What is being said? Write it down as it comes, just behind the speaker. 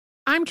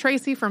I'm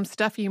Tracy from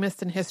Stuff You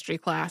Missed in History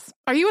class.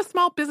 Are you a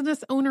small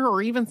business owner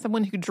or even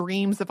someone who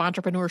dreams of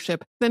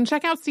entrepreneurship? Then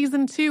check out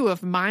Season 2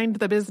 of Mind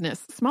the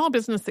Business, small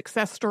business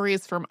success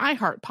stories from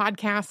iHeart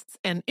Podcasts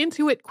and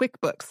Intuit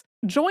QuickBooks.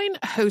 Join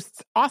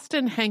hosts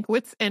Austin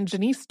Hankwitz and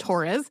Janice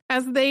Torres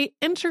as they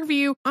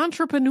interview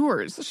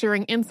entrepreneurs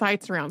sharing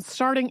insights around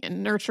starting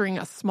and nurturing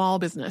a small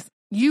business.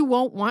 You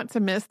won't want to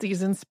miss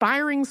these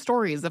inspiring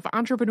stories of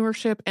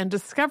entrepreneurship and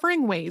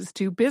discovering ways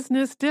to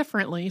business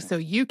differently so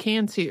you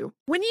can too.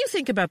 When you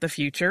think about the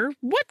future,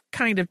 what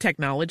kind of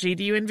technology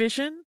do you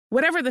envision?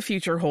 Whatever the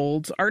future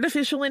holds,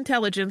 artificial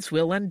intelligence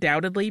will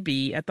undoubtedly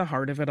be at the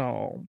heart of it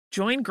all.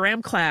 Join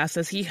Graham Class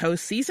as he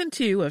hosts Season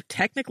 2 of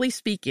Technically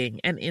Speaking,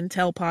 an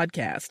Intel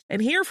podcast,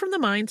 and hear from the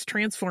minds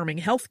transforming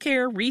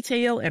healthcare,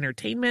 retail,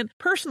 entertainment,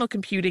 personal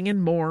computing,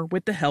 and more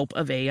with the help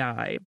of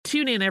AI.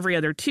 Tune in every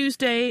other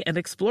Tuesday and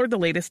explore the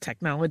latest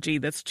technology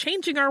that's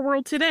changing our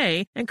world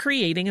today and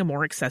creating a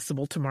more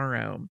accessible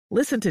tomorrow.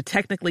 Listen to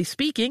Technically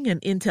Speaking,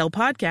 an Intel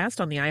podcast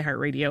on the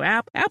iHeartRadio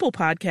app, Apple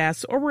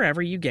Podcasts, or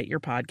wherever you get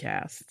your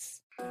podcasts.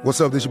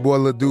 What's up, this your boy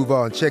Lil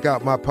Duval, and check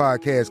out my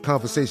podcast,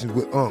 Conversations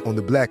with Unc, on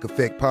the Black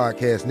Effect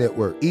Podcast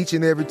Network. Each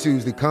and every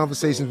Tuesday,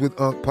 Conversations with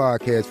Unc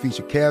podcast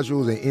feature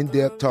casuals and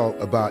in-depth talk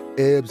about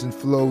ebbs and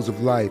flows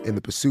of life and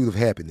the pursuit of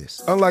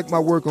happiness. Unlike my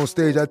work on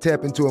stage, I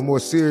tap into a more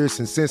serious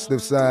and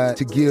sensitive side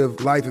to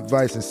give life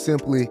advice and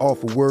simply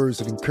offer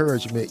words of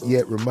encouragement,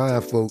 yet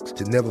remind folks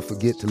to never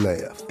forget to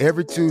laugh.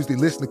 Every Tuesday,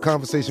 listen to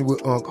Conversation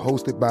with Unc,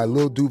 hosted by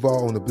Lil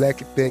Duval on the Black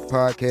Effect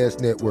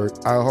Podcast Network,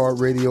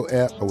 iHeartRadio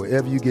app, or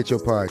wherever you get your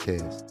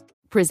podcasts.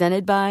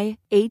 Presented by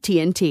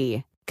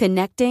AT&T.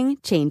 Connecting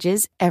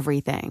changes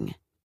everything.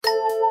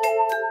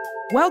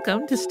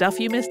 Welcome to Stuff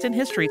You Missed in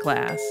History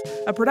Class,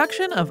 a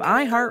production of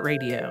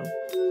iHeartRadio.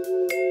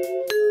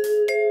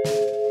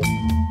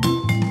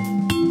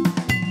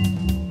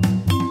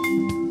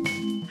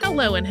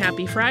 Hello and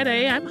happy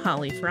Friday. I'm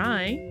Holly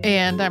Fry.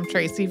 And I'm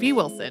Tracy V.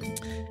 Wilson.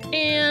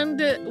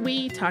 And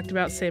we talked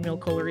about Samuel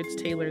Coleridge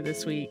Taylor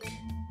this week,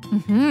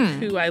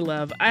 who I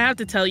love. I have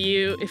to tell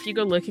you, if you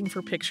go looking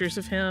for pictures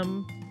of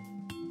him,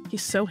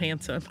 he's so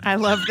handsome. I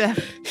love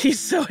that. He's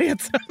so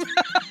handsome.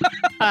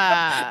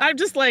 I'm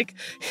just like,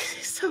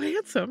 he's so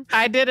handsome.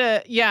 I did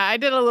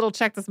a little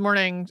check this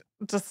morning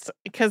just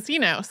because,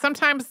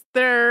 sometimes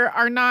there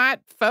are not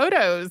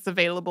photos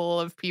available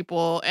of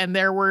people, and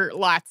there were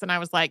lots. And I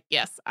was like,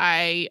 yes,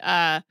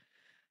 I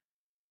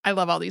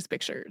love all these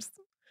pictures.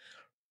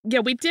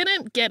 Yeah, we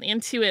didn't get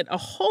into it a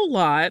whole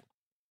lot,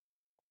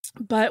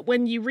 but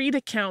when you read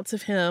accounts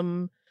of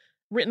him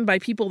written by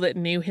people that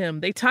knew him,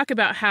 they talk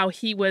about how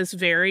he was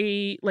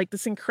very,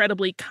 this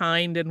incredibly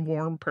kind and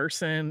warm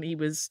person. He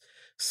was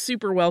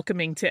super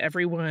welcoming to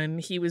everyone.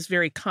 He was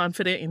very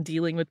confident in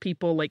dealing with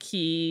people.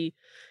 He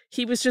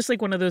was just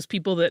one of those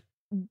people that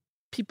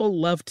people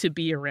love to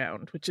be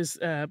around, which is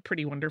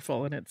pretty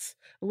wonderful. And it's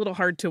a little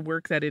hard to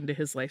work that into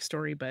his life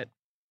story. But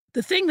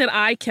the thing that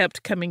I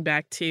kept coming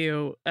back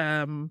to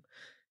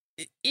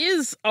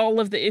is all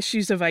of the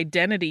issues of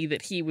identity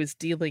that he was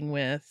dealing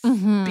with.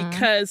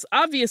 Because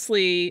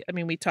obviously,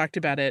 we talked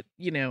about it,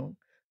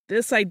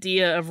 this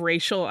idea of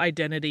racial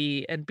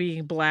identity and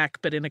being Black,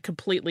 but in a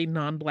completely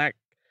non-Black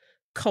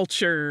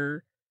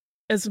culture,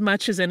 as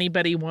much as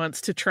anybody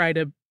wants to try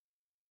to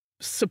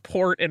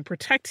support and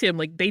protect him,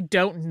 they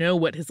don't know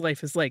what his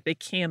life is like. They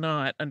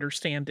cannot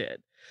understand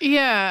it.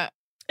 Yeah.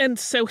 And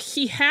so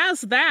he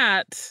has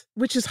that,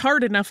 which is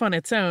hard enough on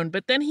its own.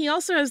 But then he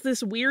also has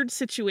this weird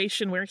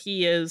situation where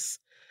he is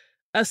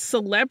a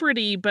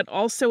celebrity, but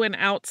also an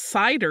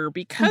outsider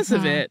because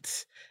of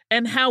it.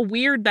 And how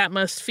weird that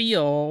must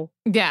feel.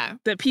 Yeah.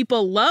 That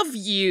people love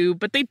you,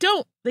 but they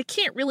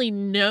can't really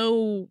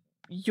know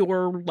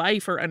your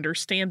life or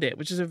understand it,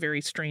 which is a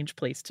very strange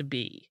place to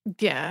be.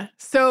 Yeah.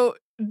 So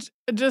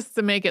just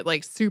to make it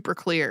super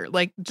clear,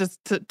 just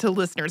to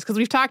listeners, because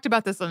we've talked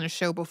about this on the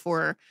show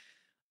before.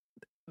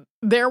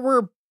 There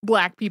were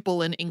Black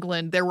people in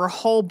England. There were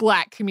whole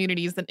Black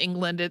communities in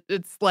England.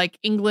 It's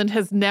England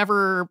has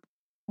never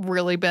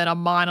really been a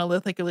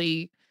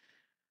monolithically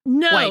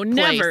No, place.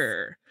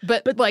 never.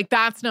 But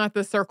that's not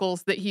the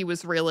circles that he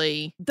was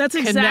really that's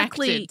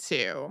exactly connected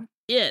to.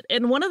 It.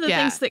 And one of the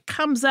things that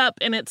comes up,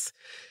 and it's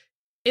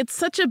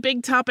such a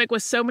big topic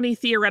with so many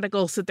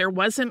theoreticals that there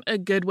wasn't a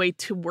good way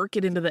to work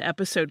it into the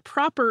episode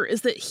proper,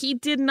 is that he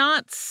did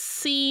not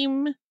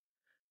seem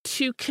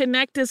to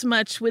connect as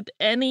much with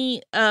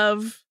any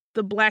of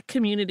the Black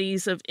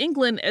communities of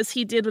England as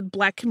he did with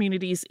Black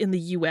communities in the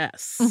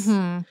U.S.,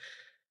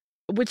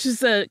 which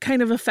is a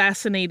kind of a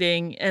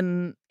fascinating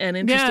and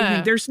interesting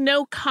thing. There's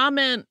no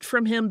comment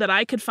from him that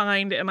I could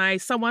find, and I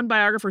saw one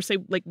biographer say,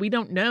 we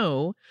don't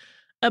know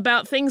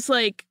about things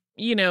like,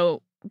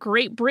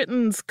 Great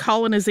Britain's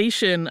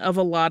colonization of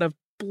a lot of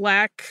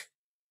Black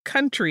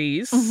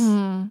countries.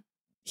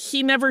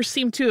 He never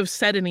seemed to have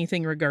said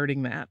anything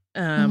regarding that.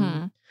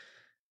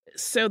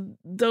 So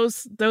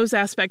those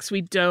aspects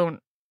we don't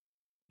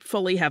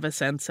fully have a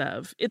sense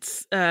of.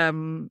 It's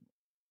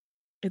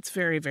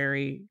very,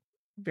 very,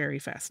 very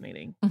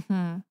fascinating.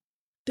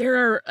 There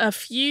are a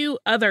few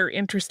other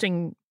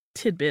interesting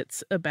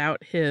tidbits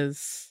about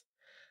his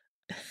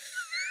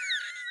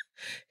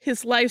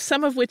his life,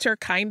 some of which are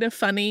kind of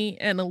funny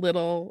and a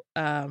little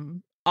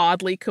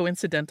oddly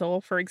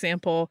coincidental. For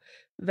example,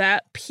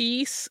 that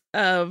piece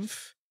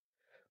of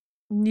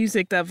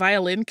music, that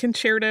violin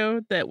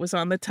concerto that was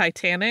on the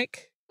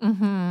Titanic,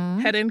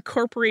 had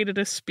incorporated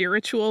a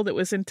spiritual that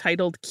was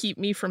entitled Keep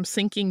Me From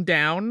Sinking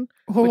Down,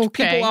 which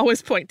people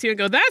always point to and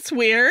go, that's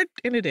weird.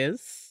 And it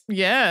is.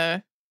 Yeah.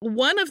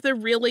 One of the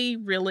really,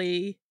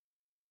 really,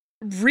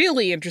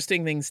 really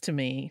interesting things to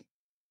me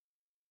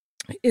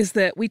is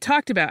that we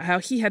talked about how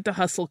he had to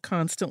hustle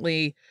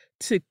constantly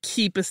to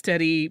keep a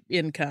steady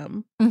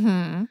income.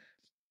 Mm-hmm.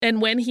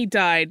 And when he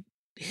died,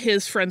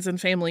 his friends and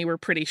family were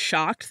pretty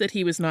shocked that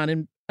he was not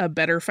in a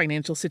better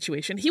financial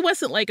situation. He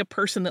wasn't like a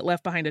person that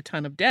left behind a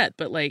ton of debt,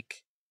 but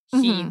like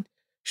he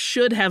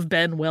should have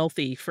been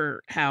wealthy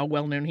for how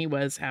well known he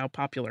was, how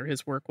popular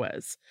his work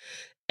was.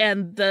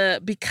 And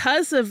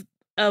because of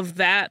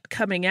that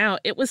coming out,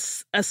 it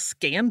was a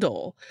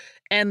scandal.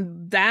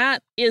 And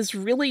that is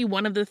really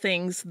one of the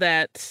things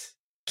that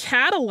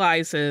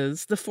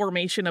catalyzes the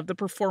formation of the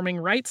Performing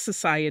Rights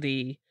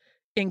Society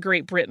in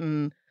Great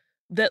Britain,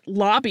 that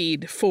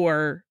lobbied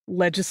for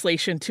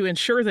legislation to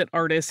ensure that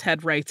artists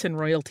had rights and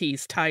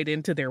royalties tied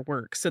into their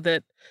work, so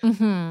that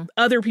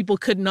other people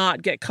could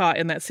not get caught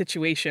in that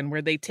situation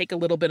where they take a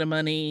little bit of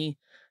money,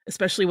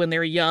 especially when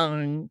they're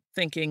young,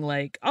 thinking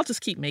like, I'll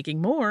just keep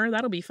making more,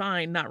 that'll be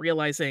fine, not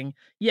realizing,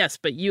 yes,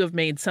 but you have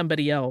made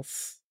somebody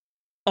else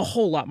a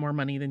whole lot more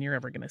money than you're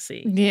ever going to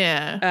see.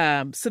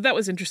 Yeah. So that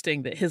was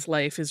interesting that his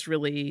life is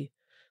really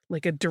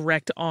like a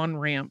direct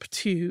on-ramp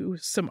to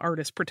some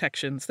artist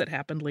protections that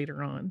happened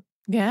later on.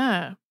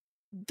 Yeah.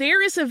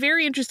 There is a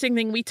very interesting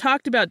thing. We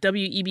talked about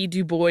W.E.B.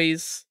 Du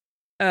Bois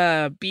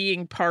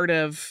being part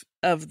of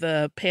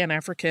the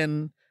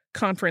Pan-African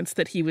conference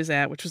that he was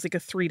at, which was like a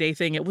 3-day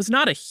thing. It was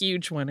not a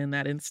huge one in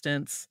that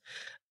instance.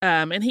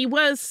 And he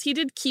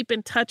did keep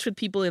in touch with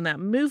people in that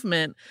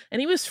movement, and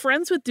he was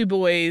friends with Du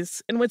Bois.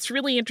 And what's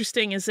really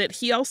interesting is that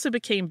he also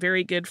became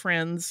very good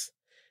friends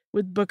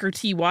with Booker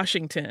T.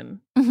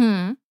 Washington,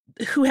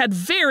 who had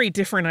very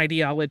different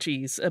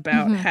ideologies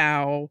about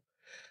how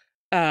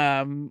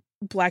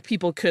Black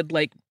people could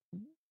like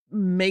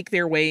make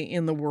their way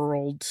in the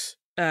world,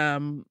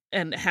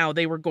 and how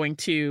they were going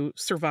to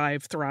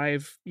survive,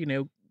 thrive,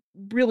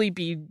 really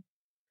be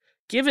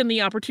given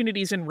the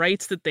opportunities and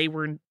rights that they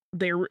were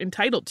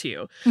entitled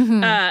to.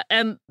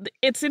 And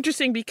it's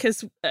interesting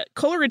because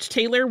Coleridge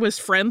Taylor was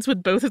friends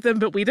with both of them,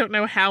 but we don't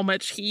know how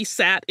much he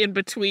sat in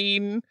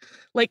between,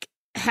 like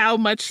how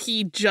much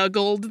he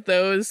juggled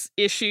those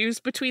issues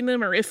between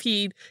them, or if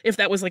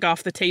that was like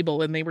off the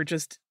table and they were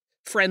just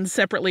friends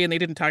separately and they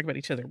didn't talk about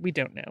each other. We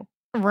don't know.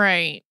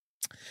 Right.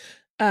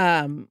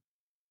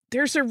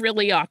 There's a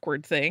really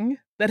awkward thing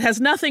that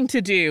has nothing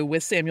to do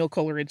with Samuel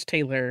Coleridge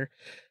Taylor,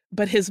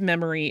 but his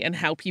memory and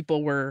how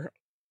people were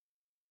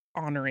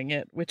honoring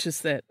it, which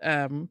is that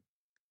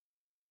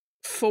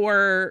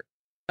for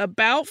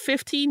about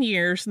 15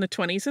 years in the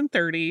 20s and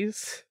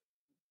 30s,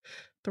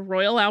 the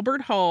Royal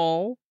Albert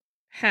Hall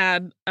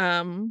had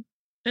an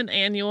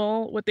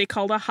annual, what they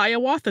called a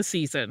Hiawatha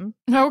season.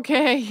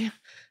 Okay.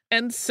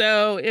 And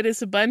so it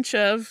is a bunch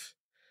of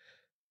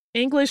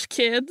English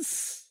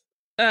kids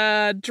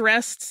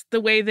dressed the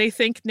way they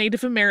think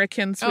Native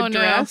Americans would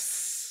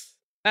dress.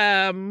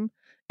 And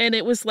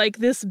it was like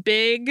this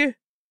big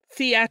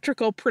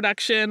theatrical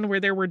production where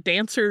there were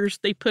dancers.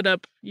 They put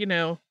up,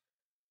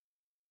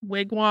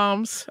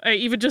 wigwams.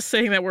 Even just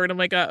saying that word, I'm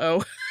like,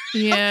 uh-oh.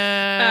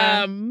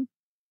 Yeah.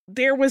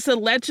 There was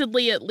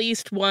allegedly at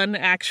least one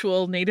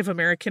actual Native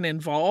American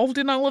involved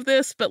in all of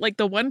this, but like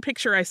the one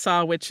picture I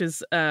saw, which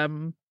I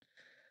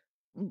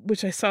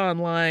saw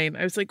online,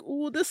 I was like,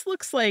 ooh, this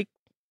looks like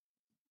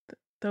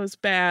those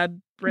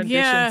bad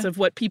renditions of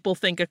what people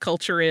think a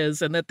culture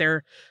is, and that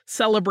they're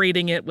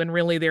celebrating it when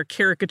really they're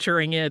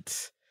caricaturing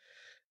it.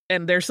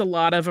 And there's a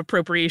lot of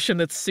appropriation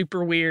that's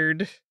super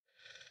weird.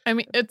 I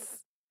mean,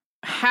 it's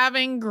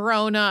having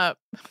grown up,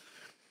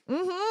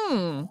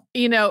 in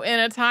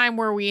a time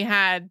where we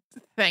had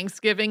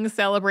Thanksgiving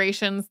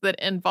celebrations that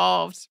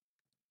involved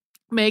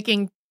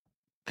making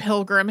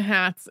pilgrim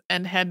hats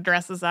and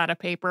headdresses out of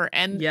paper,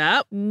 and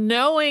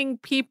knowing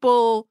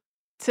people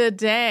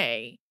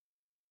today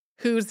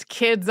whose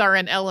kids are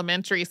in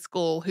elementary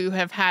school who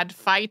have had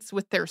fights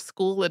with their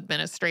school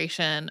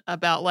administration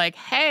about like,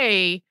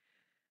 hey,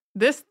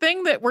 this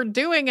thing that we're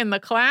doing in the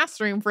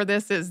classroom for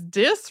this is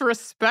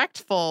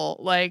disrespectful.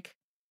 Like,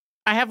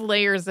 I have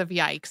layers of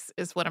yikes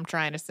is what I'm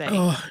trying to say.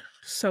 Oh,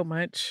 so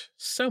much.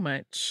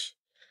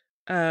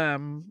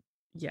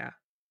 Yeah.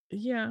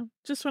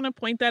 Just want to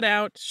point that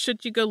out.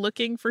 Should you go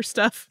looking for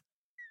stuff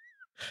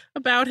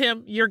about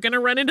him, you're going to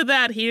run into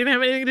that. He didn't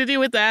have anything to do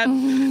with that.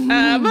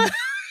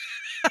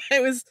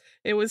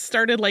 It was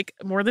started like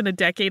more than a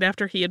decade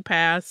after he had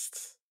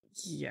passed.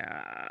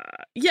 Yeah.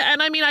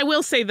 And I mean, I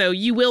will say though,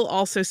 you will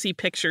also see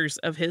pictures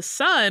of his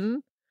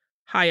son,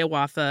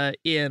 Hiawatha,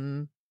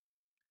 in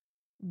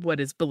what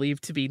is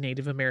believed to be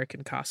Native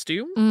American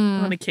costume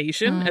on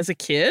occasion as a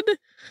kid.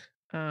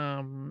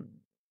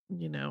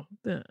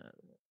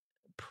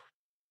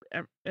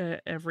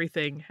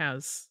 Everything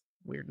has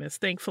weirdness.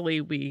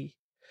 Thankfully,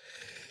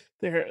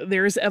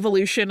 there's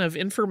evolution of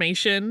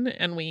information,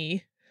 and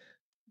we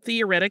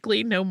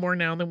theoretically know more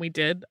now than we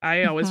did.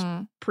 I always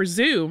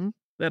presume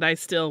that I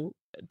still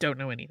don't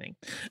know anything.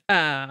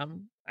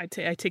 I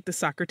take the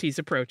Socrates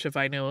approach of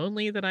I know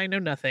only that I know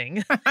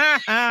nothing.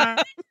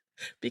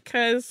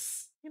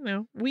 Because,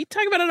 we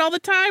talk about it all the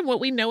time, what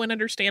we know and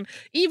understand,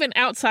 even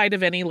outside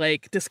of any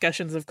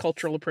discussions of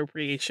cultural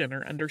appropriation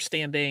or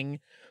understanding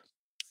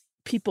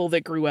people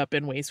that grew up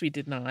in ways we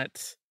did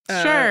not.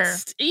 Sure.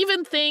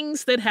 Even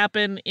things that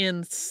happen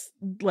in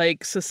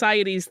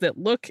societies that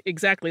look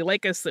exactly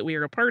like us that we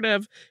are a part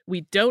of,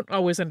 we don't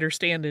always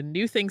understand, and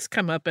new things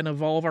come up and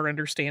evolve our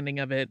understanding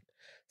of it.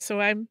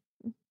 So I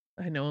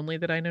know only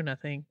that I know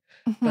nothing,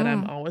 but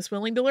I'm always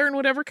willing to learn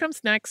whatever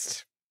comes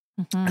next.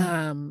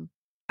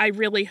 I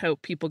really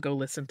hope people go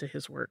listen to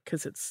his work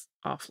because it's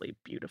awfully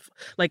beautiful.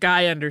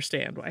 I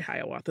understand why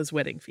Hiawatha's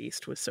Wedding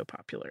Feast was so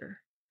popular.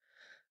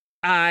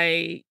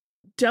 I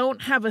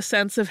don't have a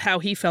sense of how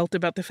he felt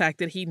about the fact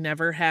that he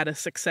never had a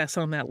success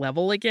on that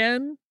level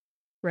again,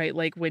 right?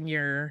 When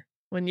you're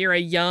a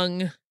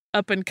young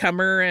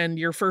up-and-comer and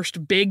your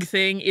first big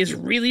thing is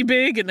really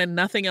big and then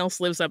nothing else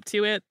lives up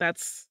to it,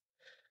 that's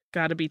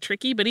got to be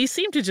tricky. But he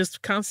seemed to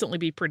just constantly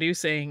be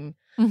producing.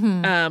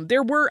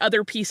 There were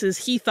other pieces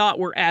he thought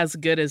were as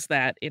good as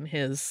that in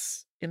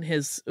his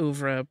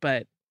oeuvre,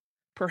 but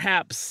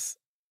perhaps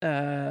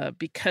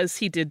because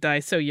he did die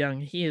so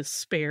young, he is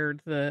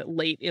spared the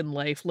late in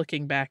life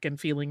looking back and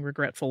feeling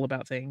regretful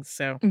about things.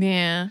 So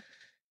yeah.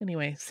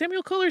 Anyway,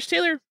 Samuel Coleridge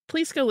Taylor,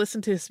 please go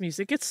listen to his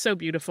music. It's so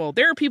beautiful.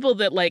 There are people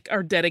that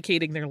are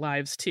dedicating their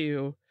lives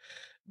to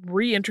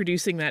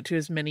reintroducing that to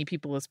as many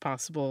people as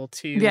possible,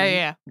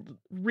 to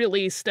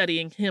really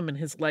studying him and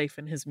his life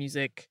and his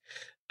music.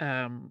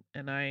 And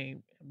I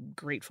am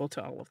grateful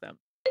to all of them.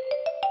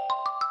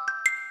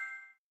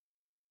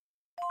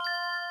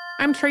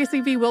 I'm Tracy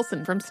V.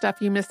 Wilson from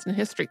Stuff You Missed in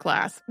History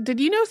Class. Did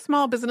you know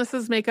small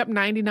businesses make up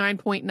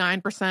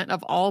 99.9%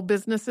 of all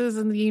businesses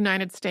in the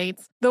United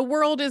States? The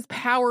world is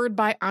powered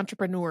by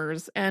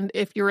entrepreneurs, and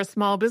if you're a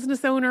small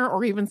business owner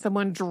or even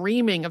someone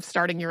dreaming of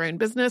starting your own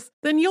business,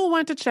 then you'll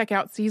want to check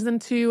out Season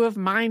 2 of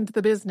Mind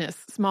the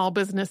Business, Small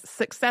Business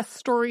Success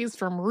Stories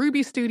from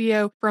Ruby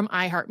Studio, from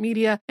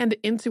iHeartMedia, and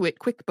Intuit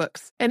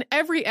QuickBooks. And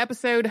every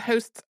episode,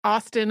 hosts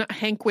Austin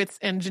Hankwitz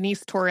and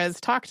Janice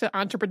Torres talk to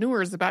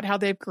entrepreneurs about how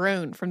they've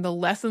grown from the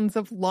lessons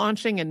of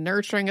launching and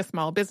nurturing a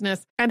small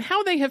business and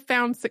how they have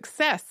found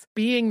success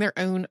being their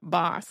own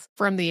boss.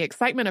 From the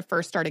excitement of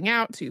first starting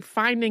out to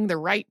finding the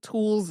right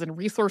tools and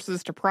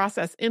resources to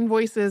process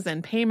invoices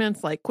and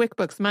payments like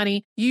QuickBooks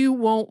Money, you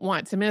won't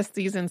want to miss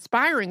these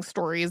inspiring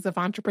stories of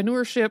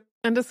entrepreneurship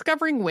and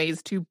discovering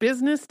ways to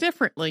business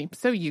differently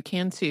so you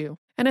can too.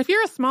 And if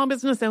you're a small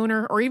business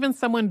owner or even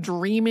someone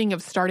dreaming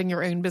of starting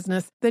your own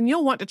business, then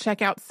you'll want to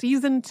check out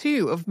Season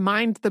 2 of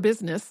Mind the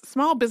Business,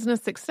 Small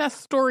Business Success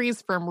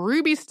Stories from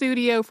Ruby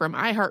Studio, from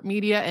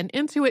iHeartMedia, and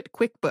Intuit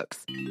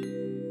QuickBooks.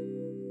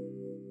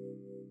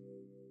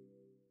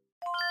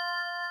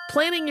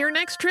 Planning your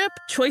next trip?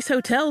 Choice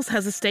Hotels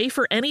has a stay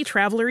for any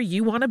traveler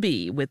you want to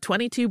be, with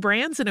 22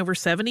 brands and over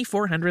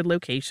 7,400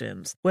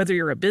 locations. Whether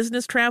you're a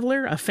business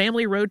traveler, a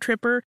family road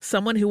tripper,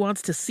 someone who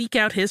wants to seek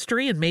out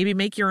history and maybe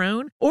make your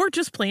own, or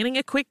just planning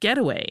a quick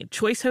getaway,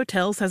 Choice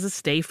Hotels has a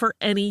stay for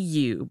any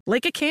you.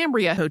 Like a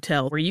Cambria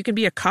Hotel, where you can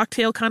be a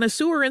cocktail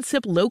connoisseur and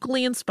sip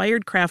locally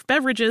inspired craft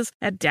beverages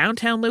at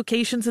downtown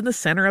locations in the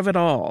center of it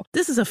all.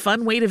 This is a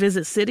fun way to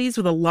visit cities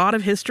with a lot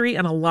of history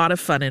and a lot of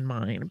fun in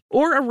mind.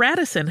 Or a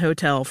Radisson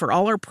Hotel for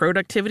all our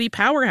productivity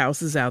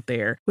powerhouses out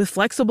there. With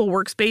flexible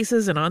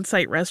workspaces and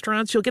on-site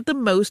restaurants, you'll get the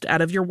most out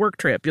of your work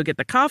trip. You'll get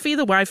the coffee,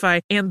 the Wi-Fi,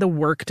 and the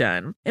work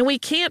done. And we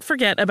can't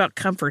forget about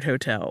Comfort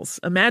Hotels.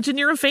 Imagine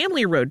you're a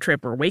family road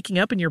tripper, waking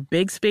up in your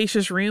big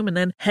spacious room and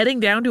then heading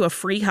down to a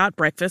free hot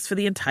breakfast for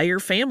the entire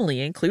family,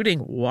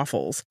 including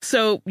waffles.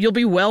 So you'll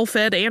be well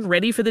fed and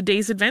ready for the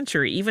day's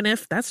adventure, even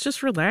if that's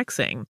just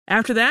relaxing.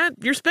 After that,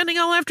 you're spending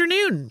all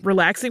afternoon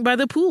relaxing by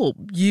the pool.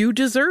 You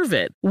deserve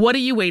it. What are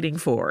you waiting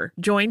for?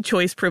 Join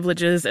Choice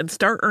Privileges and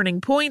start earning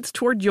points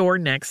toward your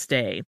next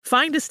stay.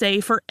 Find a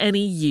stay for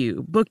any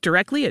you. Book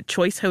directly at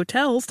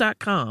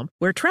choicehotels.com,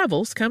 where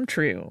travels come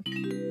true.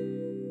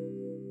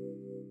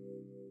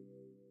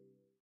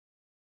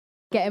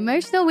 Get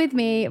emotional with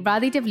me,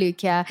 Radhi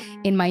Devlukia,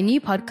 in my new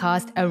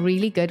podcast, A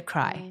Really Good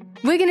Cry.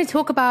 We're going to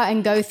talk about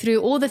and go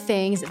through all the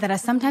things that are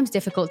sometimes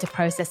difficult to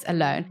process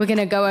alone. We're going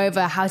to go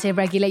over how to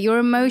regulate your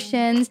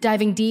emotions,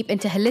 diving deep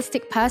into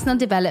holistic personal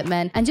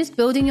development, and just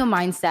building your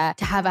mindset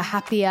to have a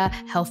happier,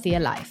 healthier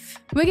life.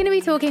 We're going to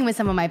be talking with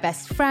some of my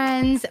best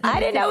friends. I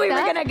didn't know we were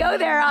going to go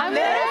there on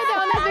this.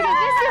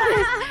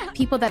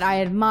 People that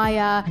I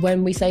admire.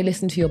 When we say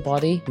listen to your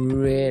body,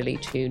 really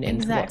tune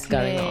into what's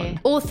going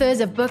on. Authors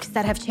of books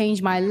that have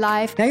changed my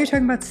life. Now you're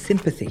talking about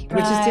sympathy,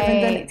 which is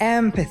different than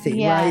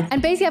empathy, right?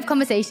 And basically have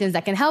conversations solutions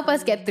that can help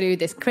us get through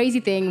this crazy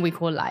thing we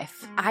call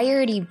life. I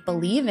already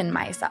believe in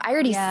myself. I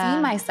already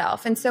see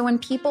myself. And so when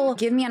people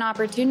give me an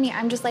opportunity,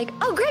 I'm just like,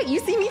 oh, great, you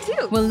see me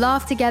too. We'll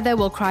laugh together,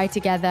 we'll cry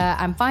together,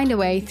 and find a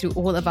way through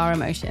all of our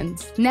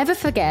emotions. Never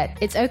forget,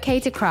 it's okay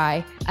to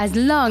cry as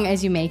long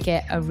as you make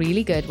it a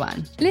really good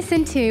one.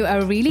 Listen to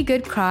A Really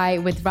Good Cry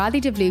with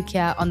Radhi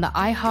Devlukia on the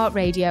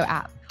iHeartRadio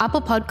app,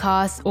 Apple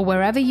Podcasts, or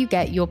wherever you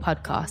get your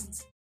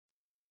podcasts.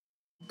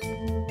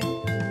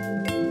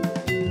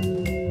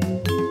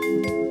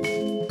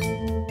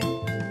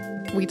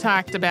 We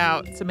talked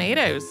about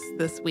tomatoes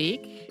this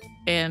week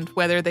and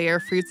whether they are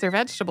fruits or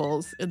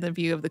vegetables in the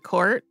view of the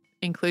court,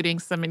 including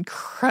some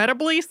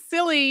incredibly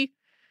silly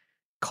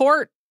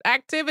court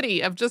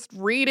activity of just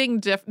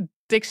reading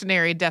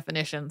dictionary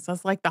definitions.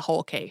 That's like the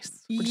whole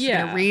case. We're just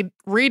going to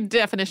read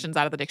definitions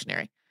out of the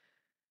dictionary.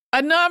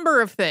 A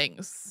number of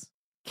things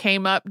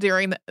came up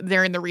during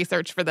the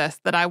research for this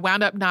that I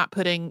wound up not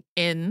putting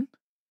in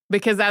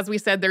because, as we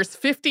said, there's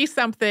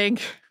 50-something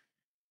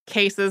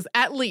cases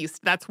at least.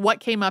 That's what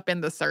came up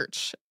in the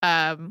search.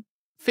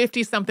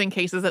 50-something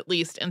cases at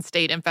least in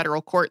state and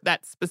federal court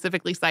that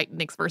specifically cite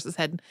Nix versus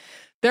Hedden.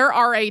 There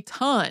are a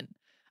ton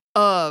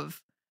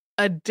of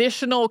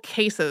additional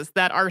cases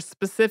that are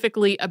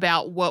specifically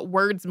about what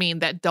words mean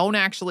that don't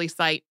actually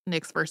cite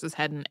Nix versus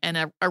Hedden.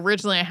 And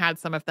originally I had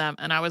some of them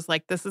and I was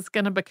like, this is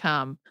going to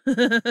become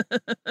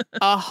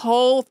a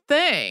whole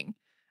thing.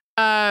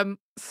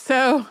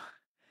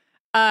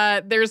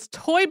 There's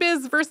Toy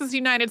Biz versus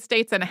United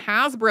States and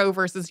Hasbro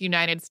versus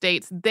United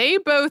States. They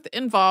both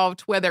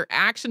involved whether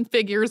action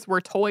figures were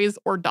toys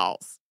or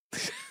dolls.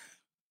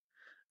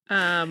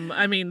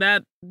 I mean,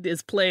 that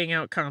is playing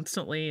out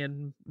constantly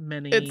in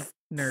many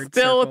nerd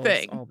still circles a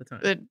thing all the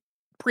time. that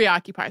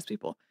preoccupies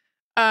people.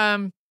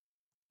 One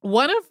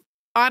of,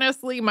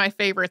 honestly, my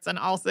favorites and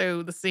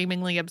also the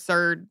seemingly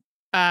absurd,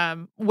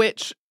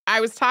 which I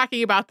was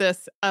talking about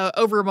this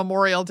over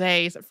Memorial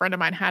Day. A friend of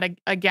mine had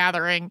a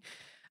gathering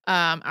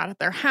out at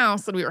their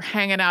house, and we were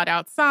hanging out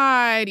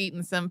outside,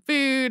 eating some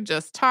food,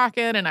 just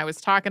talking. And I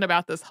was talking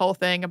about this whole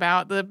thing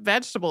about the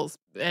vegetables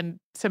and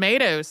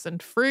tomatoes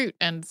and fruit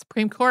and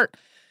Supreme Court.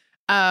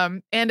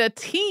 And a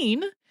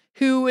teen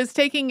who was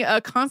taking a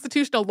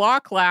constitutional law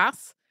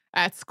class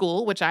at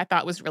school, which I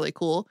thought was really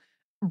cool,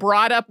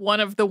 brought up one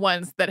of the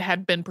ones that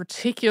had been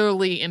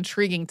particularly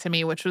intriguing to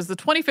me, which was the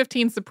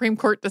 2015 Supreme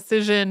Court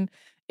decision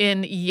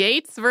in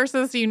Yates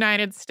versus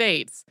United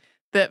States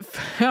that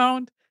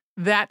found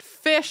that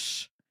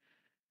fish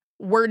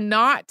were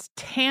not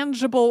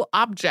tangible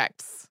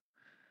objects.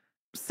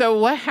 So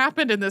what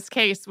happened in this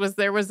case was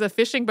there was a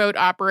fishing boat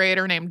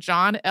operator named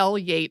John L.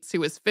 Yates who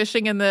was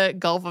fishing in the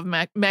Gulf of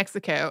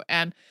Mexico,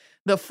 and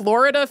the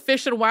Florida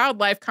Fish and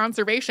Wildlife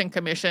Conservation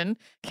Commission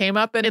came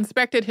up and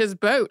inspected his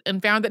boat and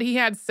found that he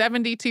had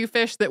 72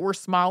 fish that were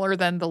smaller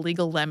than the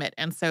legal limit.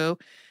 And so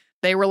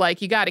they were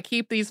like, you got to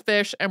keep these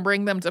fish and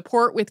bring them to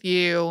port with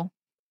you,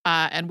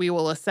 and we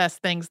will assess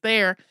things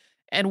there.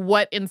 And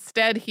what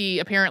instead he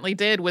apparently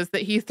did was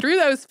that he threw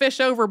those fish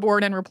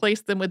overboard and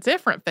replaced them with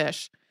different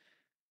fish.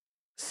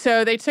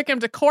 So they took him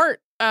to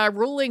court,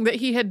 ruling that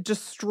he had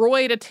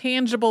destroyed a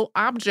tangible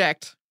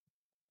object,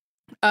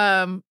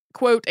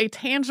 quote, a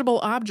tangible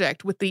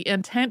object with the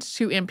intent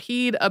to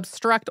impede,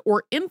 obstruct,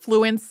 or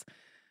influence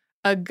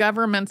a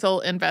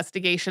governmental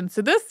investigation.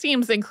 So this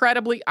seems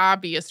incredibly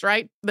obvious,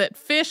 right? That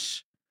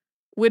fish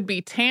would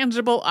be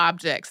tangible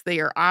objects.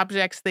 They are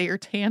objects. They are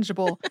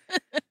tangible.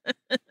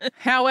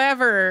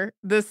 However,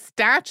 the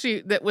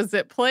statute that was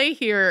at play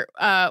here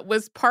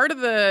was part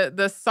of the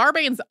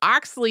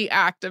Sarbanes-Oxley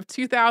Act of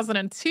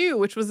 2002,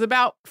 which was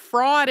about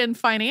fraud and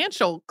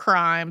financial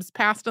crimes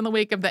passed in the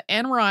wake of the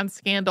Enron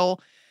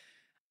scandal.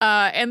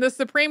 And the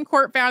Supreme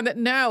Court found that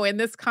no, in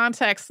this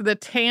context, the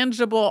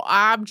tangible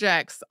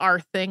objects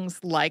are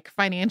things like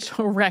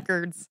financial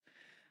records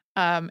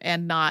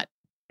and not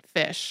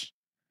fish.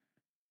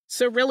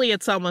 So really,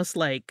 it's almost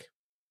like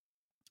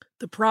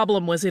the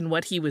problem was in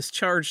what he was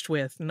charged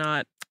with,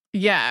 not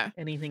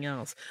anything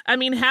else. I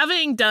mean,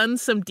 having done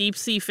some deep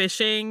sea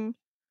fishing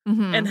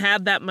and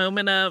had that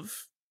moment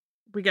of,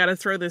 we got to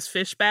throw this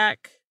fish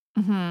back,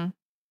 I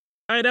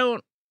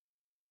don't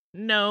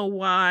know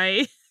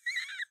why.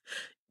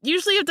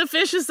 Usually if the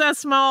fish is that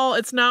small,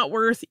 it's not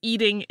worth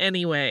eating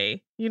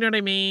anyway. You know what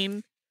I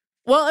mean?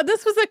 Well,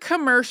 this was a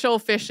commercial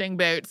fishing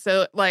boat,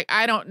 so like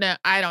I don't know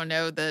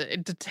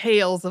the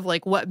details of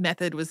like what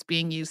method was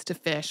being used to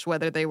fish,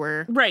 whether they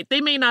were right. They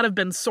may not have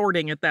been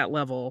sorting at that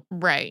level.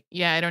 Right.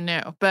 Yeah, I don't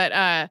know. But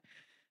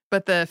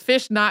the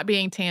fish not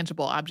being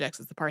tangible objects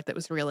is the part that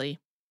was really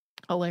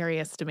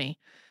hilarious to me.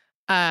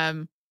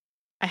 I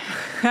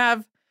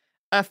have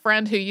a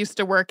friend who used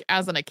to work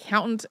as an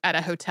accountant at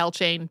a hotel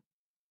chain.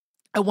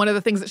 And one of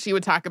the things that she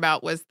would talk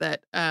about was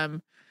that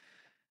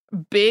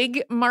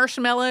big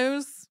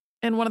marshmallows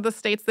in one of the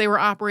states they were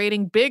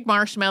operating, big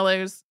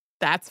marshmallows,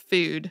 that's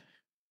food.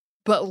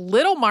 But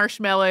little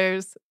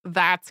marshmallows,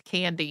 that's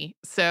candy.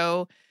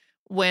 So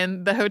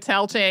when the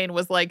hotel chain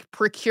was like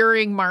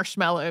procuring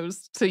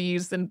marshmallows to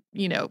use in,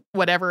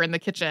 whatever in the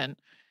kitchen,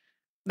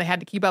 They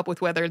had to keep up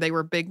with whether they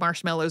were big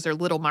marshmallows or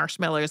little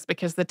marshmallows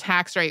because the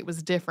tax rate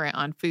was different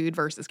on food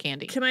versus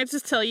candy. Can I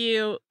just tell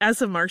you,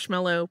 as a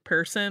marshmallow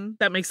person,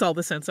 that makes all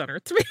the sense on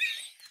earth to me.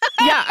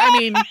 Yeah, I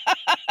mean,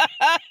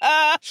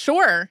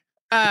 sure.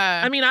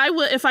 I mean, I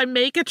will, if I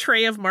make a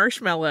tray of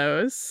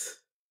marshmallows,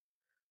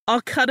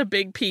 I'll cut a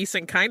big piece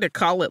and kind of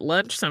call it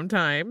lunch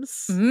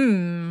sometimes.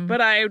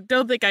 But I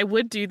don't think I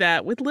would do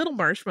that with little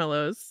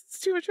marshmallows. It's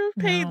too much of a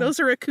pain. No. Those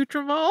are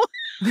accoutrement.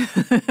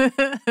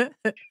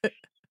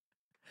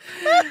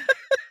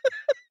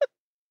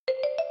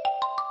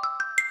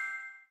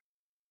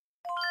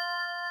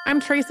 I'm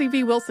Tracy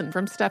V. Wilson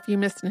from Stuff You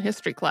Missed in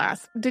History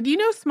Class. Did you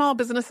know small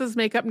businesses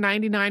make up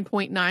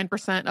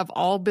 99.9% of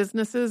all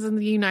businesses in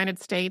the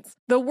United States?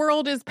 The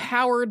world is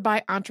powered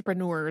by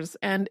entrepreneurs,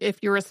 and if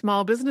you're a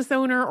small business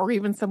owner or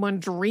even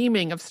someone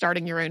dreaming of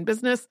starting your own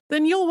business,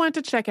 then you'll want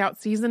to check out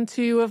Season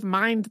 2 of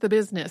Mind the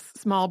Business,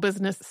 Small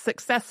Business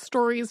Success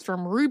Stories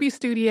from Ruby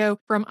Studio,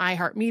 from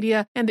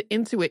iHeartMedia, and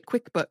Intuit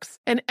QuickBooks.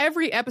 And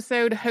every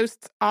episode,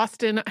 hosts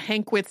Austin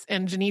Hankwitz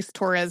and Janice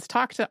Torres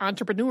talk to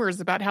entrepreneurs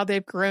about how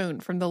they've grown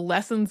from the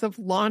lessons of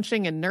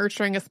launching and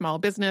nurturing a small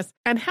business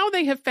and how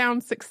they have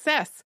found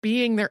success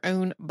being their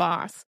own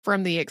boss.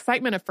 From the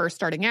excitement of first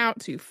starting out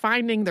to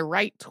finding the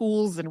right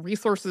tools and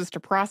resources to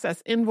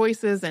process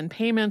invoices and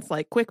payments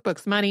like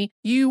QuickBooks Money,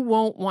 you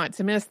won't want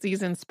to miss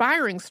these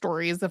inspiring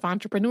stories of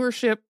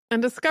entrepreneurship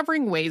and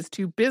discovering ways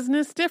to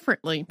business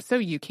differently so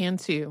you can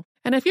too.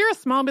 And if you're a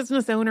small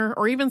business owner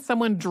or even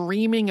someone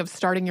dreaming of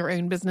starting your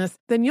own business,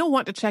 then you'll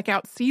want to check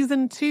out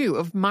Season 2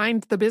 of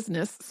Mind the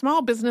Business,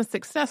 Small Business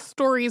Success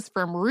Stories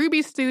from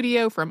Ruby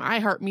Studio, from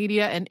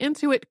iHeartMedia, and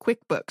Intuit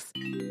QuickBooks.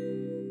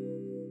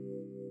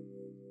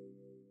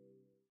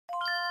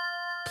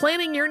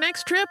 Planning your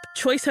next trip?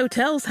 Choice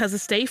Hotels has a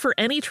stay for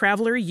any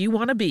traveler you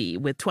want to be,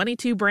 with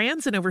 22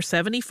 brands and over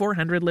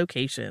 7,400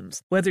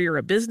 locations. Whether you're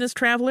a business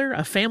traveler,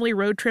 a family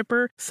road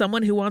tripper,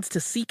 someone who wants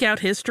to seek out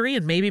history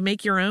and maybe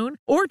make your own,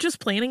 or just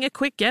planning a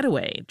quick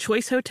getaway,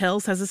 Choice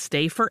Hotels has a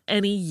stay for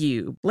any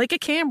you. Like a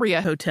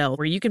Cambria Hotel,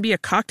 where you can be a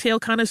cocktail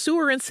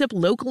connoisseur and sip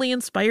locally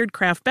inspired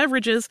craft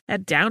beverages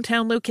at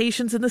downtown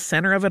locations in the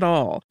center of it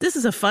all. This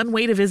is a fun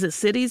way to visit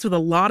cities with a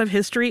lot of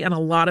history and a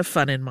lot of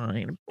fun in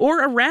mind.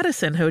 Or a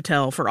Radisson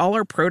Hotel for all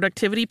our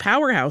productivity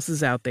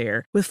powerhouses out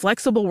there. With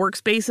flexible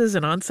workspaces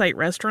and on-site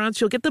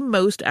restaurants, you'll get the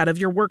most out of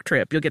your work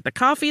trip. You'll get the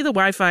coffee, the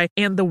Wi-Fi,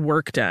 and the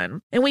work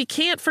done. And we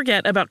can't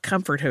forget about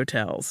Comfort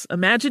Hotels.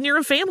 Imagine you're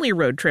a family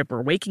road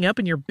tripper, waking up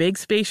in your big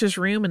spacious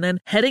room and then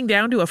heading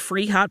down to a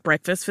free hot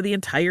breakfast for the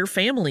entire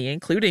family,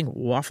 including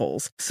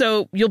waffles.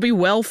 So you'll be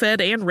well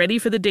fed and ready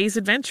for the day's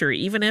adventure,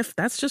 even if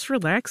that's just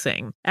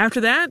relaxing. After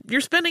that,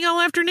 you're spending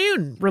all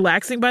afternoon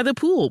relaxing by the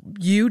pool.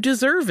 You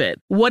deserve it.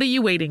 What are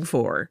you waiting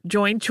for?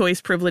 Join Choice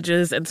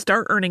Privileges and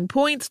start earning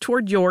points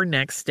toward your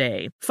next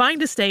stay.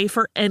 Find a stay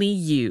for any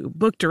you.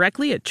 Book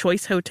directly at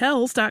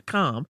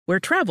choicehotels.com, where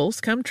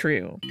travels come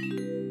true.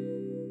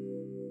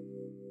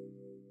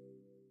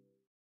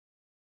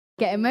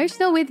 Get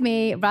emotional with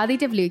me, Radhi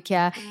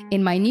Devlukia,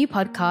 in my new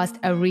podcast,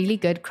 A Really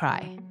Good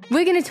Cry.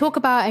 We're going to talk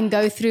about and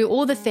go through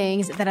all the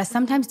things that are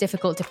sometimes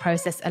difficult to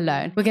process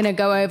alone. We're going to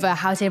go over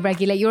how to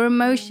regulate your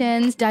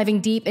emotions,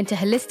 diving deep into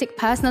holistic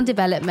personal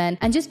development,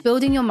 and just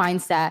building your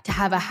mindset to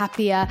have a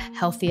happier,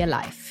 healthier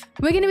life.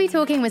 We're going to be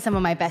talking with some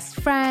of my best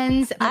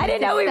friends. I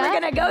didn't know we were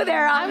going to go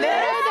there on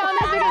this.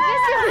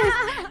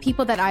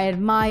 People that I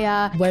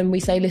admire. When we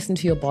say listen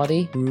to your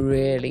body,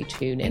 really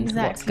tune into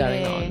what's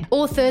going on.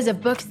 Authors of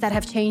books that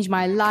have changed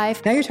my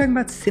life. Now you're talking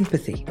about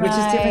sympathy, which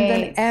is different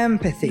than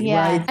empathy,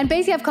 right? And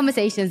basically have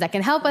conversations that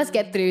can help us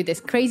get through this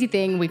crazy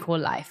thing we call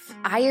life.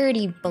 I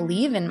already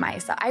believe in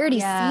myself. I already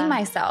see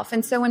myself.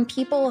 And so when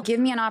people give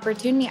me an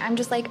opportunity, I'm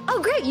just like,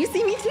 oh, great, you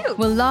see me too.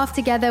 We'll laugh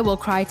together, we'll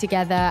cry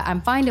together,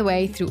 and find a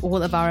way through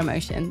all of our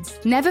emotions.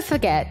 Never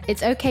forget,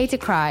 it's okay to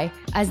cry,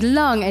 as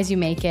long as you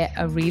make it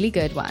a really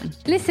good one.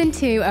 Listen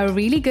to A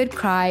Really Good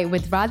Cry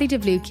with Radhi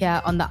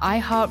Devlukia on the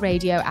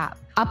iHeartRadio app,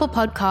 Apple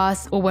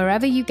Podcasts, or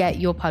wherever you get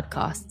your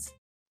podcasts.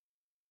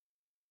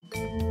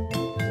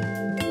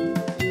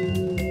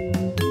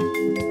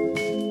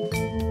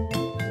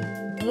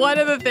 One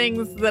of the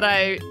things that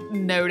I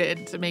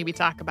noted to maybe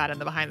talk about in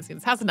the behind the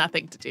scenes has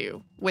nothing to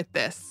do with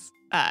this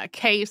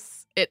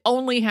case. It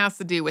only has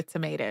to do with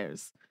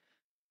tomatoes.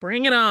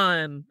 Bring it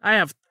on. I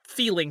have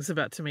feelings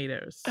about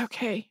tomatoes.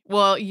 Okay.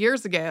 Well,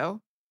 years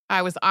ago,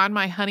 I was on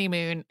my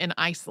honeymoon in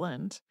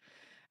Iceland,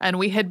 and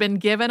we had been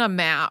given a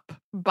map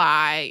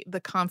by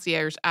the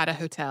concierge at a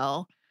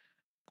hotel.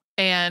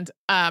 And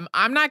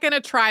I'm not going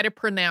to try to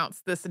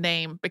pronounce this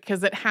name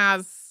because it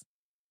has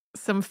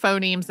some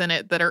phonemes in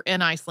it that are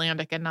in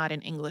Icelandic and not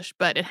in English,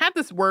 but it had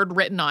this word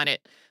written on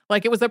it.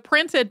 Like, it was a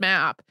printed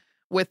map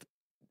with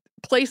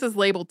places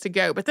labeled to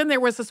go. But then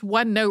there was this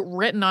one note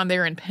written on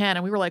there in pen,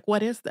 and we were like,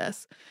 what is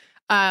this?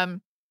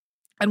 And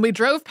we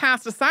drove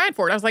past a sign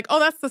for it. I was like, oh,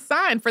 that's the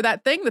sign for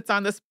that thing that's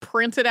on this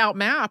printed out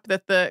map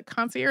that the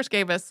concierge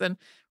gave us. And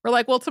we're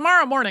like, well,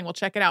 tomorrow morning we'll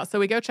check it out. So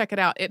we go check it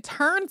out. It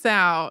turns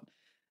out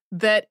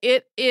that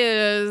it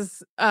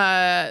is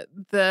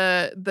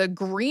the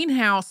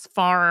greenhouse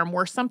farm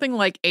where something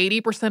like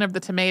 80% of the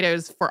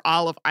tomatoes for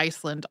all of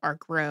Iceland are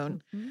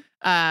grown.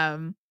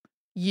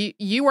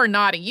 You are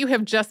nodding. You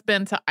have just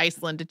been to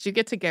Iceland. Did you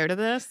get to go to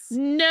this?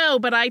 No,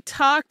 but I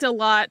talked a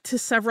lot to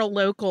several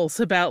locals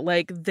about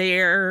like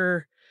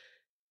their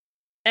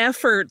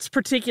efforts,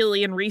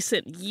 particularly in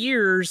recent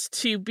years,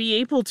 to be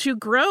able to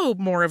grow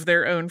more of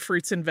their own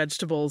fruits and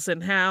vegetables,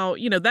 and how,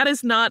 you know, that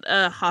is not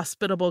a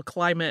hospitable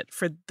climate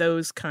for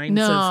those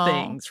kinds of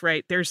things,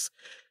 right?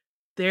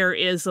 There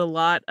is a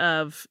lot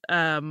of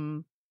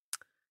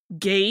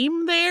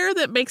game there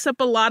that makes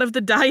up a lot of the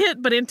diet,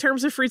 but in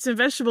terms of fruits and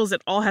vegetables,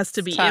 it all has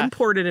to be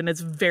imported, and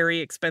it's very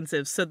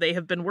expensive. So they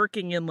have been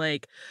working in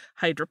like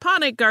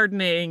hydroponic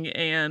gardening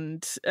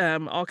and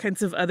all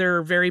kinds of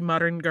other very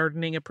modern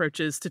gardening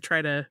approaches to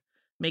try to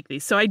make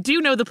these. So I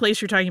do know the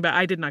place you're talking about.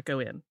 I did not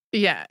go in.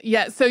 Yeah.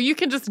 So you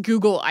can just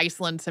Google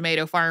Iceland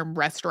Tomato Farm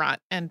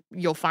restaurant and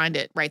you'll find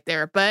it right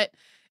there. But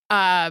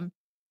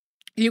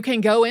you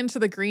can go into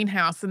the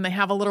greenhouse and they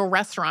have a little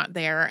restaurant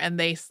there, and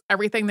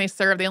everything they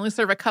serve, they only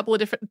serve a couple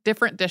of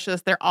different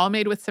dishes. They're all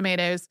made with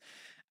tomatoes.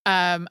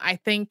 I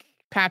think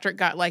Patrick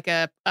got like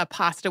a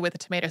pasta with a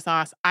tomato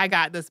sauce. I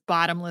got this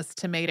bottomless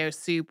tomato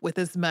soup with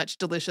as much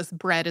delicious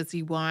bread as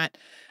you want.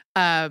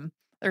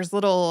 There's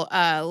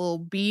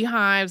little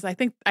beehives. I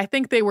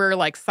think they were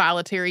like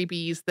solitary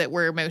bees that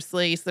were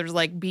mostly, so there's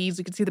like bees.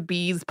 You can see the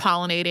bees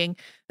pollinating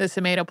the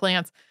tomato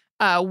plants.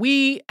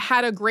 We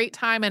had a great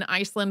time in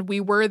Iceland. We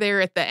were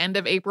there at the end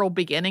of April,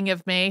 beginning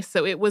of May.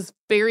 So it was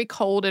very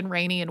cold and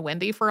rainy and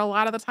windy for a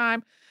lot of the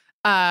time.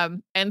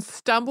 And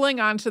stumbling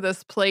onto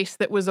this place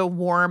that was a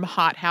warm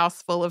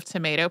hothouse full of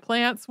tomato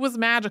plants was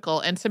magical.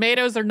 And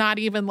tomatoes are not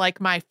even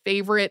like my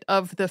favorite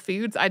of the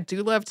foods. I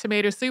do love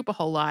tomato soup a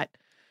whole lot.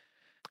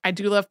 I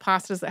do love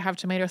pastas that have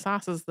tomato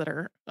sauces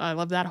I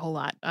love that a whole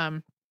lot.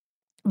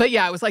 But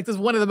yeah, it was like this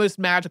one of the most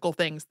magical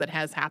things that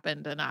has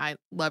happened. And I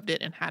loved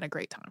it and had a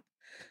great time.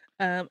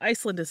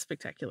 Iceland is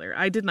spectacular.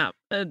 I did not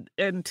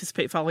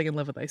anticipate falling in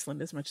love with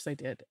Iceland as much as I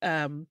did.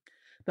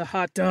 The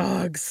hot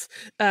dogs.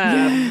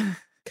 God,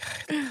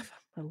 I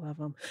love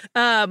them.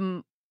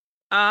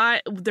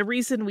 The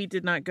reason we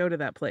did not go to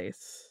that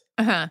place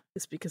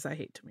is because I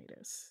hate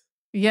tomatoes.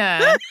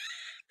 Yeah.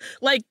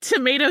 Like,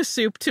 tomato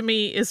soup to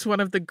me is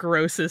one of the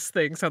grossest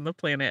things on the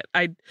planet.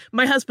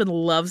 My husband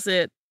loves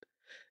it.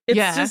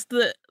 It's just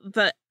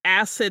the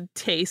acid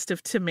taste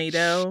of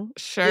tomato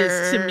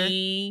is to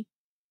me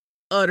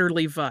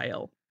utterly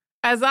vile.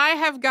 As I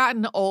have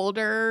gotten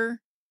older,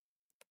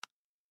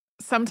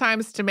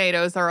 sometimes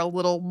tomatoes are a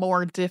little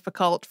more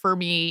difficult for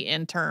me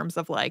in terms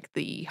of like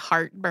the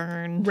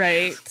heartburn.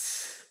 Right.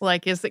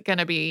 Like, is this going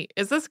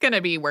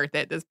to be worth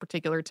it, this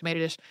particular tomato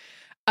dish?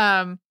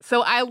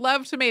 So I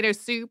love tomato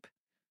soup.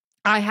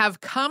 I have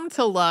come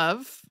to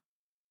love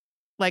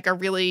like a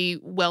really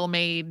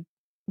well-made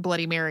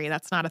Bloody Mary.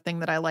 That's not a thing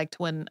that I liked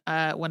when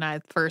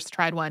I first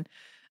tried one.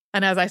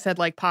 And as I said,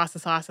 like pasta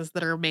sauces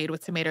that are made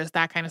with tomatoes,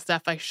 that kind of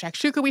stuff, like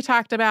shakshuka we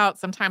talked about.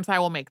 Sometimes I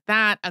will make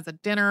that as a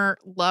dinner.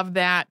 Love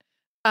that.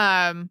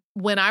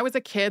 When I was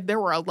a kid, there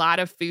were a lot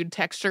of food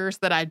textures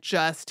that I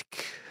just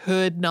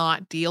could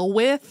not deal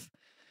with.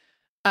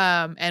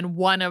 And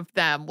one of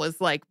them was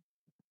like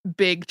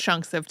big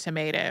chunks of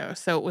tomato.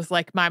 So it was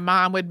like my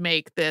mom would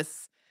make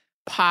this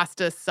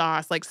pasta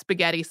sauce, like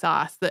spaghetti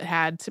sauce that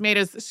had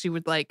tomatoes that she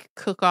would like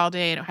cook all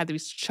day, and it had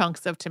these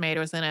chunks of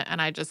tomatoes in it.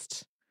 And I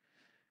just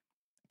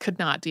could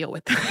not deal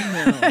with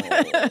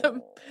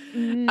that.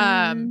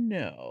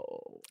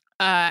 No.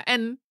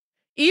 And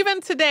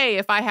even today,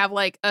 if I have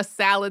like a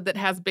salad that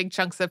has big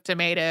chunks of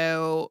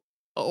tomato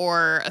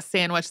or a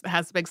sandwich that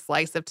has a big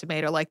slice of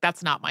tomato, like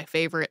that's not my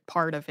favorite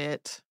part of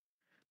it.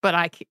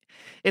 But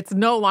it's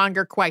no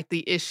longer quite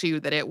the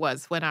issue that it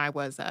was when I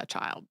was a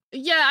child.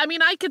 Yeah, I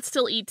mean, I could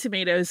still eat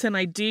tomatoes, and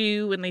I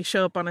do when they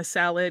show up on a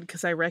salad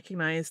because I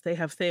recognize they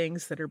have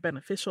things that are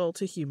beneficial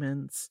to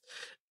humans.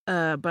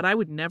 But I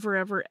would never,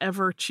 ever,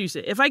 ever choose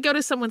it. If I go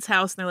to someone's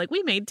house and they're like,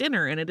 we made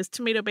dinner and it is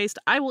tomato based,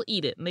 I will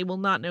eat it and they will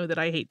not know that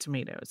I hate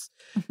tomatoes.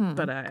 Mm-hmm.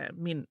 But I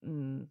mean,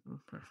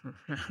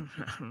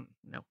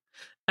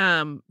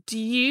 no. Do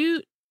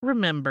you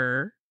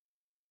remember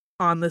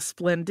on the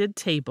Splendid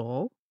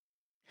Table?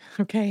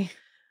 Okay.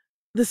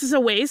 This is a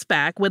ways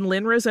back when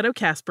Lynn Rossetto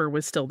Kasper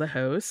was still the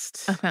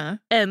host.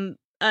 And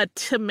a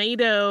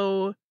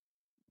tomato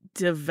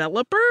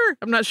developer,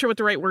 I'm not sure what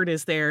the right word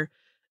is there,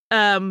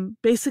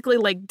 basically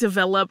like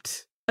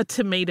developed a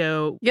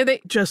tomato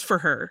just for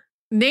her.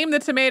 Name the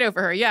tomato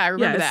for her. Yeah, I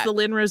remember that. It's the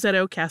Lynn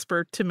Rossetto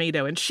Kasper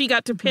tomato. And she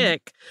got to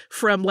pick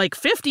from like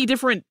 50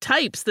 different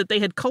types that they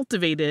had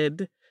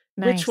cultivated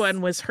which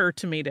one was her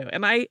tomato.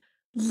 And I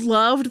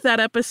loved that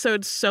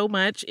episode so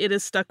much. It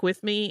has stuck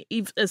with me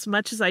as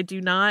much as I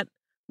do not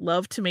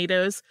love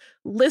tomatoes.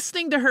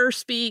 Listening to her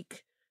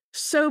speak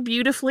so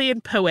beautifully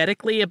and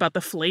poetically about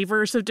the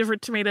flavors of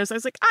different tomatoes, I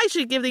was like, I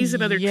should give these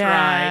another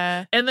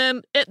try. And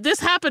then this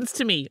happens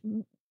to me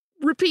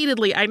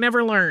repeatedly. I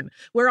never learn,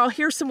 where I'll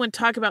hear someone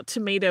talk about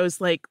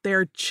tomatoes like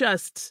they're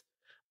just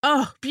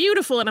oh,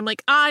 beautiful. And I'm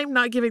like, I'm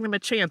not giving them a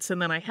chance.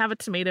 And then I have a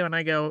tomato and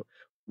I go,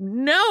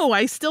 no,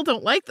 I still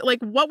don't like that. Like,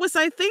 what was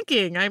I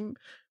thinking?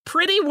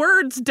 Pretty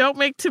words don't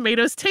make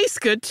tomatoes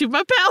taste good to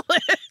my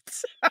palate.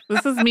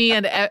 This is me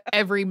and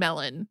every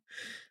melon.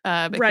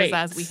 Because Right.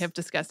 as we have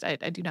discussed, I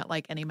do not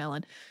like any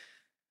melon.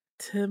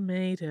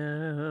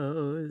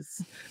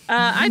 Tomatoes.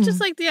 I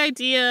just like the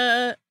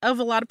idea of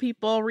a lot of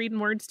people reading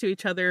words to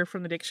each other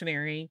from the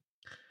dictionary.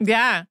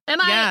 Yeah.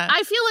 And yeah.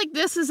 I feel like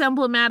this is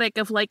emblematic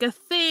of like a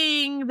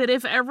thing that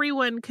if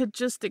everyone could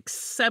just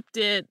accept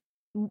it,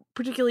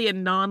 particularly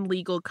in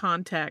non-legal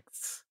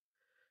contexts,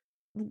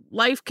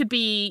 life could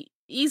be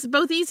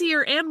both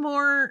easier and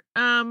more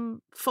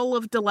full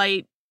of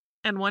delight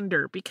and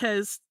wonder,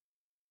 because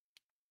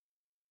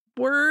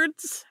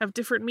words have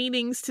different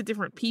meanings to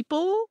different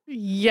people.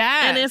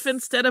 Yes. And if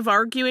instead of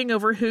arguing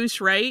over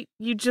who's right,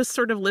 you just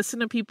sort of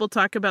listen to people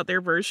talk about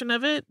their version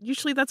of it,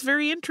 usually that's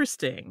very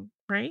interesting,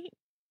 right?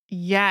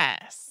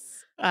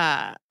 Yes.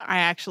 I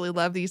actually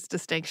love these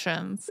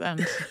distinctions,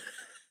 and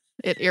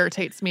it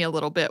irritates me a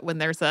little bit when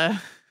there's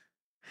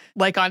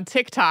like on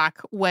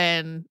TikTok,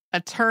 when a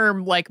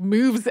term like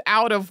moves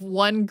out of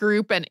one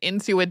group and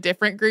into a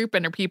different group,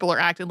 and people are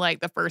acting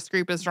like the first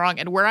group is wrong.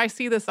 And where I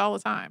see this all the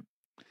time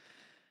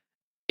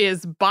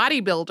is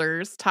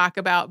bodybuilders talk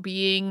about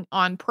being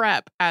on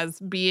prep as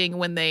being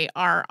when they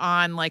are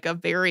on like a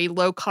very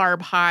low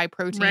carb, high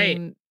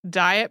protein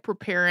diet,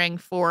 preparing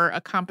for a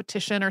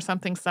competition or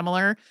something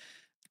similar,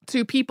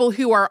 to people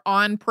who are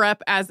on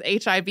prep as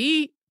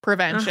HIV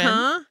prevention.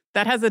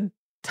 That has a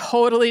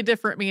totally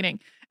different meaning.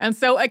 And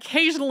so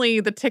occasionally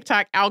the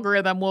TikTok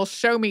algorithm will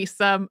show me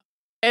some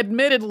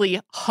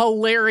admittedly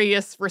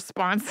hilarious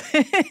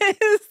responses.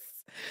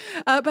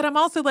 But I'm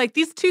also like,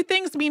 these two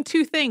things mean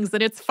two things,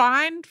 and it's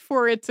fine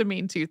for it to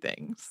mean two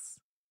things.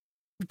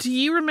 Do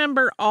you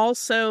remember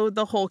also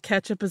the whole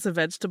ketchup as a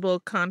vegetable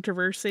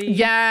controversy?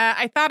 Yeah,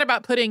 I thought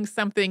about putting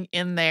something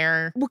in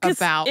there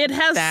about it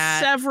has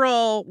that.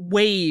 several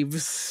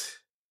waves,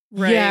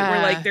 right? Yeah.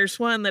 Where like there's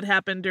one that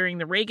happened during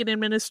the Reagan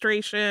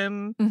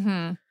administration,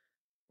 Mm-hmm.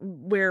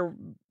 where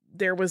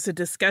there was a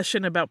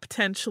discussion about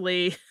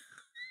potentially,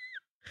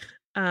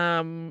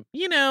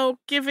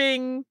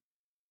 giving.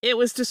 It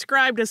was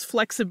described as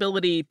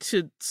flexibility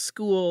to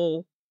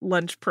school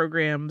lunch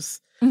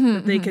programs,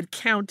 that they could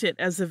count it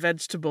as a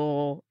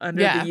vegetable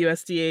under the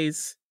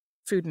USDA's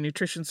Food and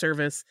Nutrition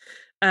Service.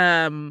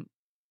 And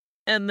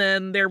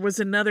then there was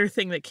another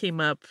thing that came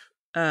up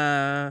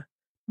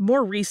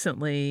more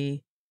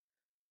recently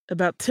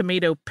about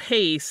tomato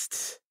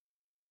paste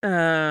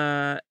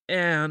and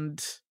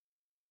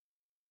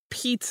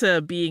pizza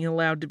being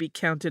allowed to be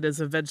counted as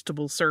a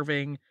vegetable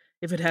serving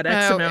if it had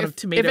X amount of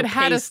tomato paste on it. If it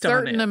had a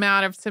certain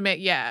amount of tomato,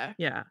 yeah.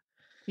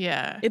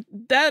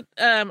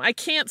 I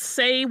can't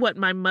say what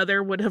my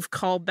mother would have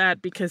called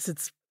that because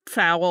it's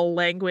foul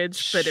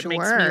language, but it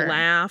makes me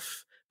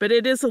laugh. But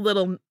it is a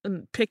little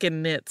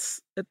picking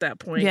nits at that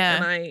point.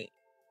 Yeah.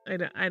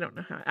 And I don't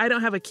know how. I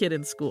don't have a kid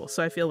in school,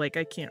 so I feel like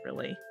I can't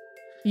really.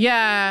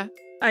 Yeah.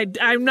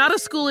 I'm not a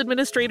school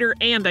administrator,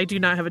 and I do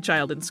not have a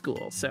child in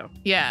school, so.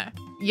 Yeah.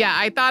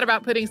 I thought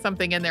about putting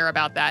something in there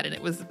about that, and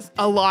it was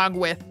along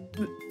with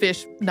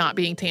fish not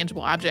being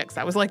tangible objects.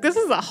 I was like, this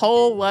is a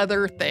whole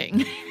other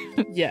thing.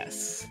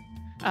 Yes.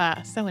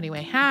 So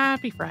anyway,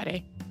 happy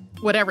Friday.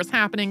 Whatever's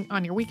happening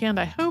on your weekend,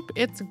 I hope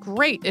it's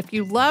great. If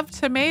you love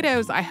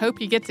tomatoes, I hope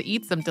you get to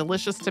eat some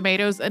delicious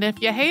tomatoes. And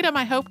if you hate them,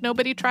 I hope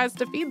nobody tries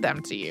to feed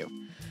them to you.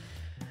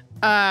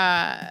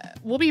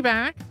 We'll be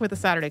back with a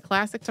Saturday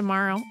Classic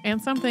tomorrow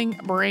and something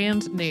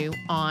brand new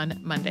on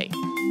Monday.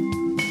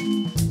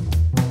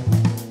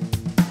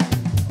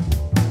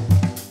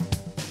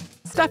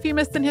 Stuff You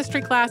Missed in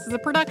History Class is a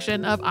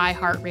production of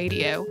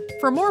iHeartRadio.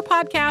 For more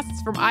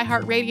podcasts from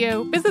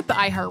iHeartRadio, visit the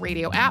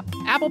iHeartRadio app,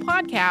 Apple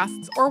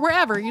Podcasts, or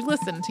wherever you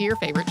listen to your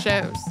favorite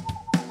shows.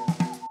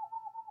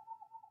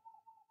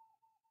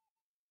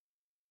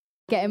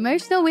 Get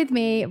emotional with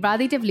me,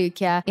 Radhi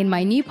Devlukia, in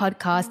my new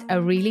podcast, A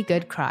Really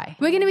Good Cry.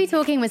 We're going to be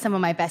talking with some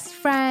of my best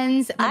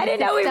friends. I didn't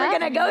know we were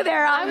going to go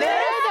there on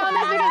this.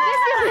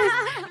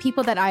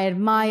 People that I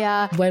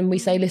admire. When we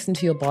say listen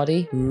to your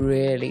body,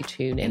 really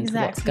tune into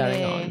what's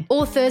going on.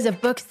 Authors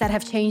of books that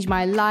have changed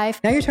my life.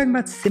 Now you're talking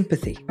about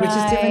sympathy, which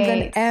is different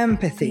than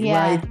empathy,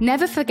 right?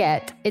 Never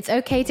forget, it's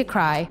okay to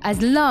cry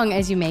as long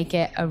as you make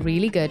it a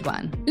really good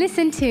one.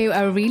 Listen to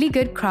A Really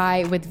Good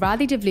Cry with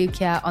Radhi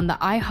Devlukia on the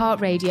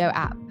iHeartRadio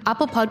app,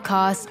 Apple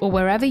Podcasts, or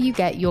wherever you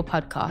get your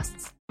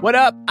podcasts. What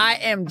up? I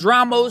am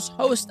Dramos,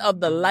 host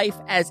of the Life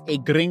as a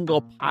Gringo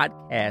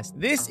podcast.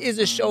 This is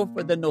a show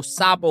for the No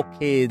Sabo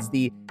kids,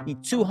 the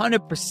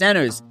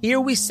 200%ers. Here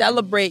we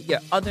celebrate your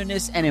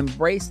otherness and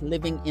embrace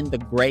living in the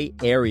gray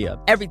area.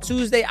 Every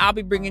Tuesday, I'll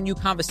be bringing you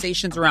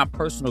conversations around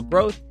personal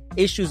growth,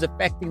 issues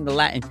affecting the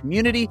Latin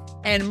community,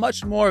 and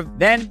much more.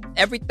 Then,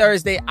 every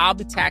Thursday, I'll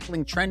be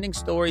tackling trending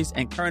stories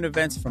and current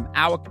events from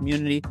our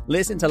community.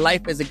 Listen to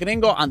Life as a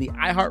Gringo on the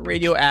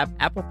iHeartRadio app,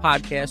 Apple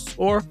Podcasts,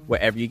 or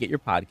wherever you get your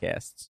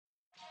podcasts.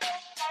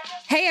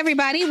 Hey,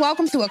 everybody.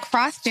 Welcome to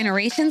Across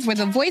Generations, where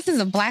the voices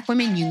of Black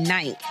women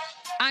unite.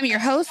 I'm your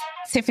host,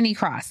 Tiffany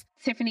Cross.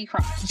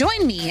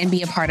 Join me and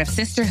be a part of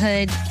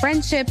sisterhood,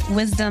 friendship,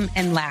 wisdom,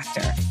 and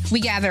laughter. We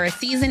gather a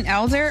seasoned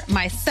elder,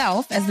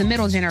 myself as the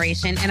middle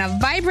generation, and a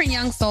vibrant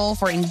young soul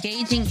for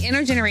engaging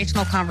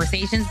intergenerational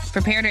conversations.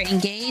 Prepare to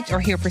engage or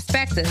hear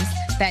perspectives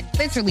that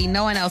literally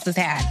no one else has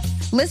had.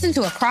 Listen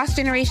to a Cross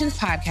Generations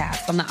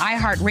podcast on the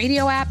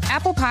iHeartRadio app,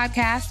 Apple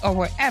Podcasts, or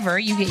wherever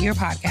you get your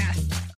podcasts.